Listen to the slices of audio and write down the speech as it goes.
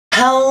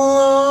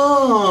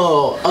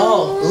Hello!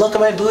 Oh, look at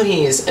my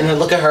booties. And then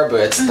look at her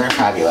boots. They're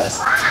fabulous.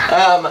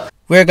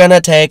 We're gonna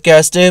take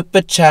your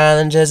stupid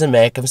challenges and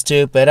make them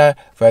stupider.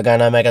 We're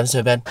gonna make them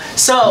stupid.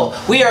 So,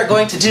 we are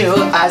going to do,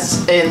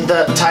 as in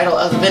the title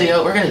of the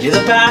video, we're gonna do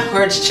the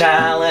backwards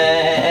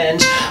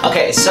challenge.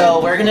 Okay,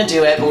 so we're gonna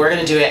do it, but we're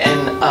gonna do it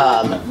in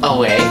a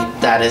way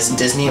that is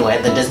Disney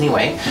way, the Disney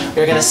way.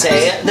 We're gonna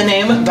say the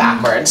name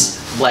backwards,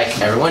 like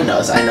everyone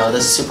knows. I know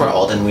this is super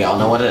old and we all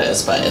know what it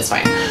is, but it's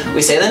fine.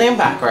 We say the name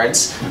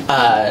backwards,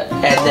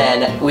 and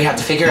then we have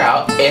to figure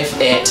out if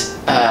it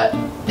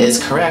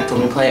is correct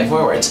when we play it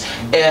forwards.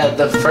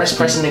 The first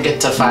person to get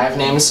to 5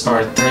 names,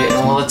 or 3,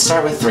 well, let's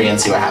start with 3 and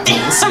see what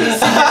happens. Let's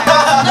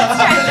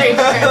try 3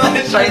 first.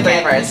 Let's try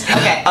 3 first.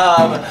 Okay.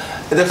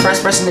 The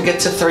first person to get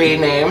to 3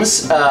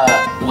 names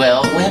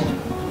will win.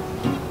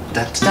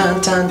 Dun, dun,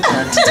 dun,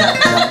 dun, dun,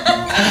 dun.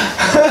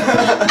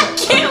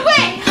 Can't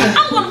wait!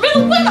 I'm gonna be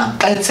the winner!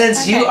 And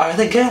since you are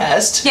the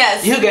guest,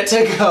 yes, you get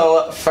to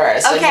go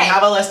first. Okay. And you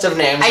have a list of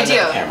names on the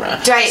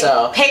camera. Do I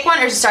so, pick one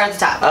or just start at the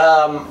top?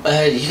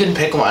 You can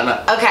pick one.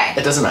 Okay.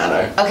 It doesn't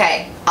matter.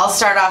 Okay. I'll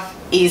start off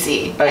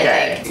easy,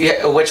 Okay. I think.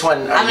 Yeah, which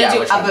one? I'm gonna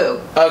do Abu.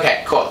 One?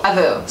 Okay, cool.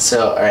 Abu.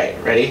 So, alright,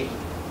 ready?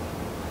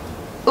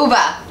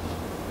 Uba.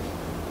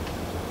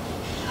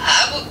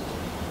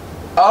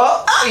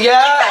 Oh,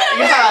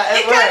 yeah,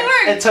 it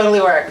worked. It totally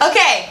worked.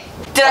 Okay.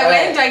 Did I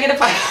win? Do I get a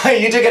point?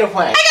 You did get a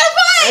point. I got a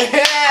point!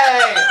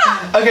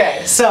 Yay!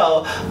 Okay,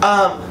 so, I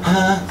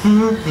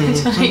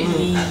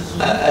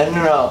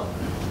don't know.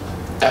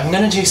 I'm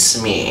gonna do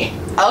Smee.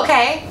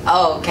 Okay.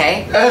 Oh,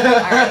 okay.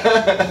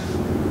 Alright.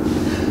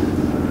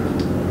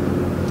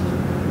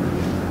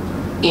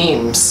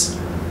 Eames.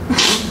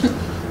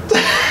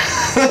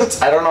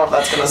 I don't know if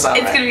that's gonna sound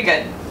right. It's gonna be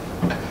good.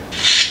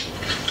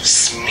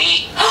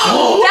 Smee.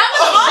 That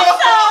was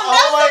awesome!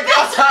 Oh my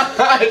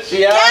gosh!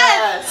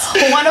 Yes!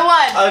 1 to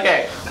 1. Okay.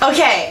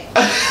 Okay.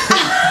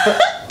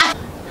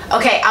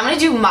 Okay, I'm gonna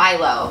do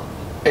Milo.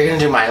 Are you gonna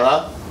do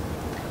Milo?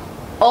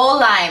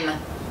 Olime.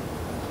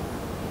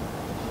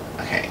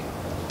 Okay.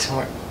 2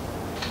 more.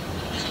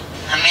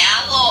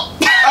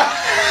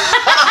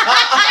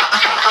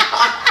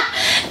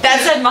 That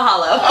said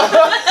mahalo.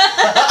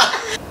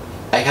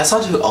 I guess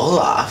I'll do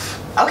Olaf.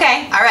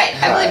 Okay, alright.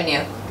 I believe in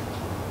you.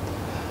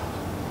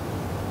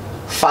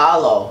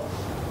 Follow.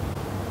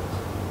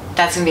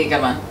 That's gonna be a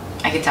good one.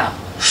 I can tell.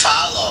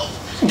 Follow.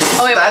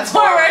 Oh wait, that's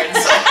forward.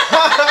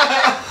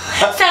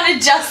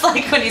 Sounded just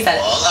like when he said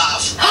it.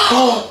 Olaf.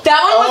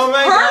 That one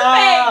was perfect.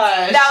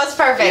 Gosh. That was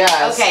perfect.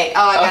 Yes. Okay.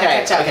 Oh, I gotta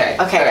catch up. Okay.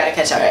 Okay, I gotta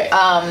catch up. Right.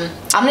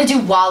 I'm gonna do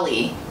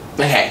Wally.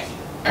 Okay.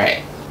 All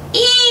right.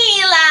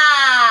 Ela.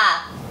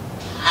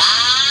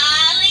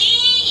 Holly.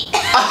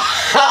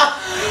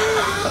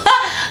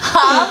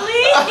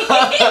 Holly.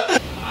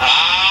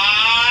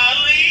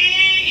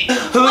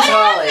 Who's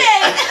Holly?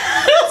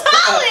 Who's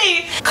Holly?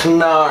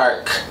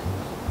 Knark.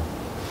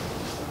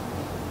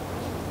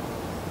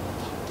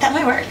 That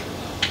might work.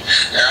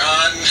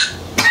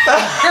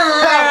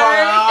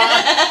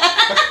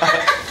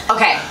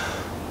 Okay.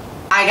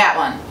 I got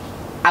one.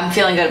 I'm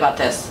feeling good about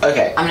this.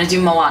 Okay. I'm gonna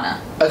do Moana.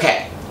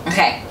 Okay.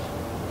 Okay.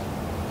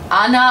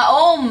 Ana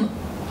Om.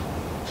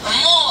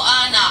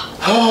 Moana.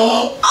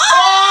 Oh!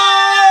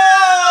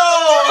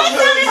 It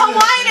sounded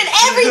Hawaiian and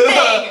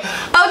everything!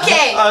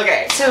 Okay.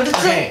 Okay.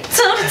 Okay.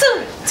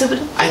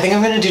 I think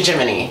I'm gonna do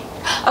Jiminy.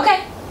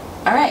 Okay.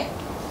 Alright.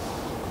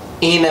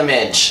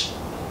 Enimage.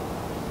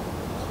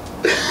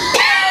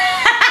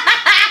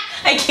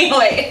 I can't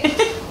wait.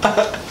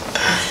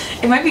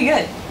 It might be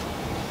good.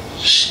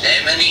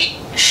 Shiminy.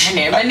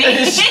 Shiminy. I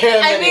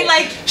mean,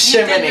 like,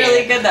 you did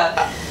really good though.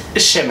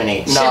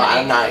 Shiminy. No,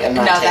 I'm not.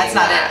 No, that's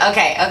not it.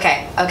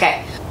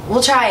 Okay.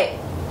 We'll try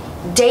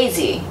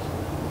Daisy.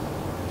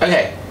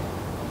 Okay.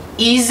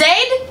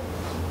 Ezaid?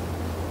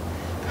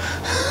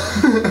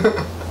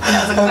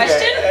 That was a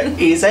question?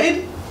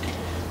 Ezaid?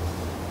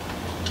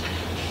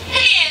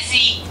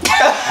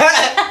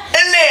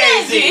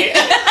 Lazy.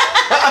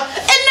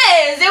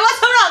 Lazy. What's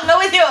wrong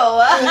with you?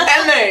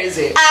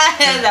 Lazy.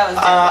 That was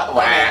good.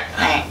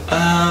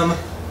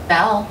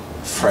 Belle.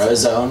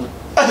 Frozone.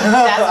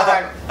 That's a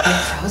hard.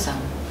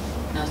 Frozone.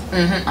 No.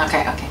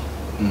 Okay.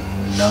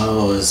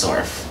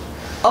 Nozorf.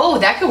 Oh,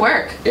 that could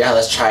work. Yeah,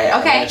 let's try it.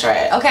 Okay. I'm gonna try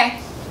it. Okay.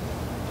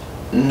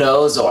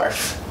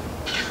 Nozorf.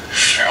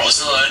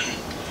 Frozen.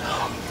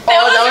 That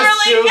was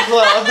really too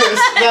close.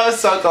 That was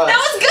so close. That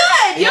was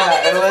good. You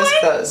Yeah, it was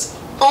close.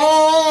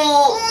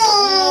 Oh.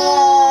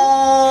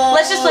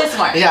 Let's just play some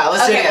more. Yeah,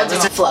 let's do it again.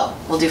 We'll do flow.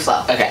 We'll do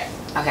flow. Okay.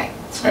 Okay.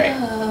 Right.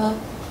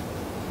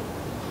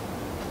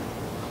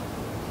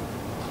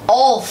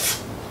 Ulf.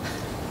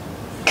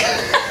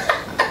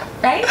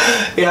 Right?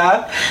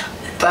 Yeah.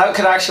 That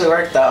could actually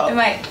work though. It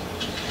might.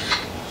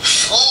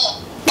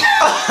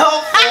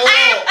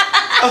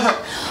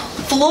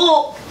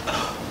 Flow.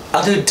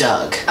 I'll do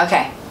Doug.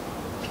 Okay.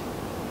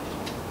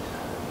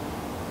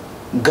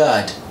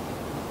 Good.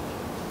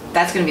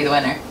 That's gonna be the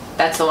winner.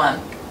 That's the one.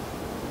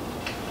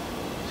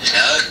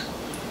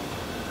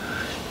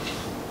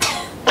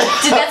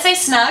 Did that say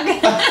snug?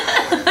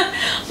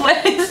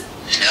 What is?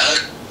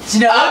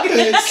 Snug.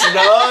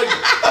 Snug.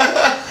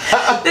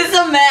 This is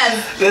a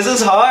mess. This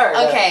is hard.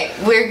 Okay,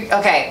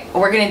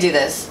 we're gonna do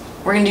this.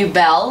 We're gonna do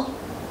Belle.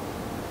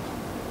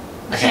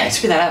 I Okay. can't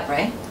screw that up,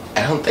 right?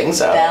 I don't think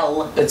so.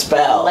 Belle. It's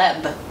Belle.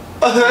 Leb.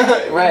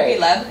 Right.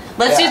 Leb.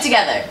 Let's do Yeah. it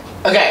together.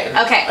 Okay.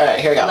 Okay. All right.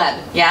 Here we go. Leb.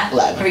 Yeah.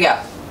 Leb. Here we go.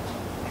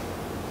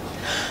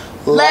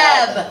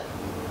 Leb.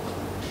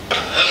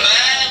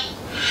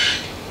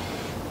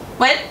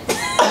 What?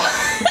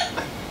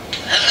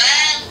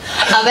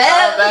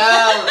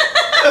 Belle.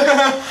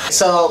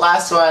 So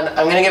last one.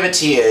 I'm gonna give it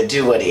to you.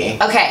 Do Woody.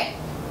 Okay.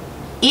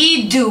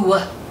 Edu.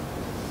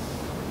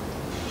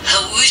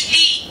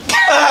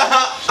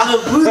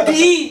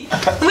 Woody.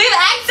 We have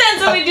accents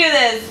when we do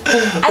this.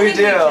 I We think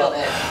do. we killed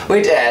it.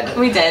 We did.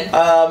 We did.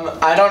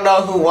 I don't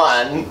know who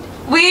won.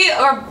 We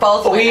are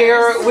both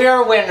winners. We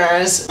are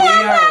winners. We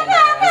are winners.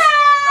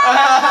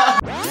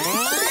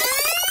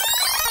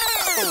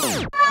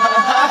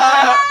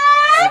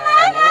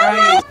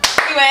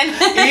 We win.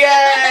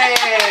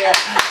 Yay!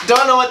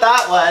 Don't know what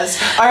that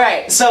was. All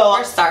right, so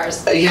We're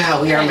stars.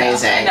 yeah, we are I know,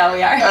 amazing. I know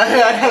we are.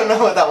 I don't know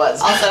what that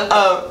was.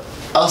 Also,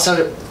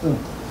 also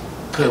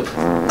poop.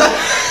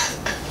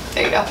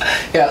 there you go.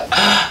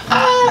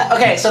 Yeah.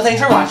 Okay, so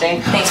thanks for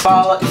watching. Thanks.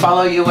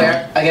 Follow you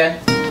where again?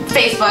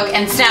 Facebook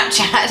and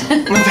Snapchat.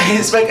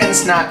 Facebook and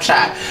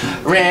Snapchat.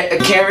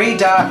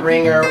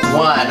 Kari.ringer1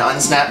 on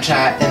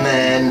Snapchat and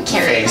then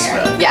Kari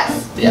Facebook. Ringer.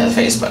 Yes. Yeah,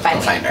 Facebook. Find Go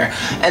me. find her.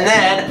 And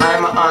then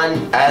I'm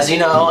on, as you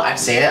know, I've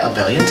said it a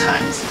billion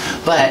times,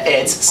 but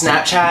it's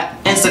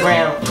Snapchat,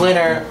 Instagram,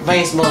 Twitter,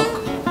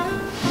 Facebook,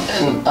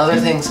 and other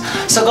things.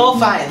 So go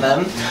find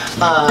them.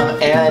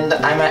 And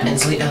I'm at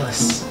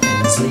EndsleyEllis.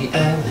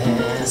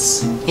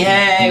 EndsleyEllis.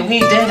 Yay, we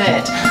did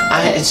it.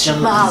 It's just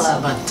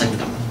Mahalo.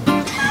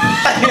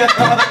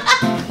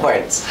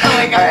 Words. Oh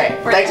my God. All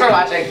right, thanks for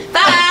watching.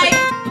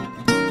 Bye.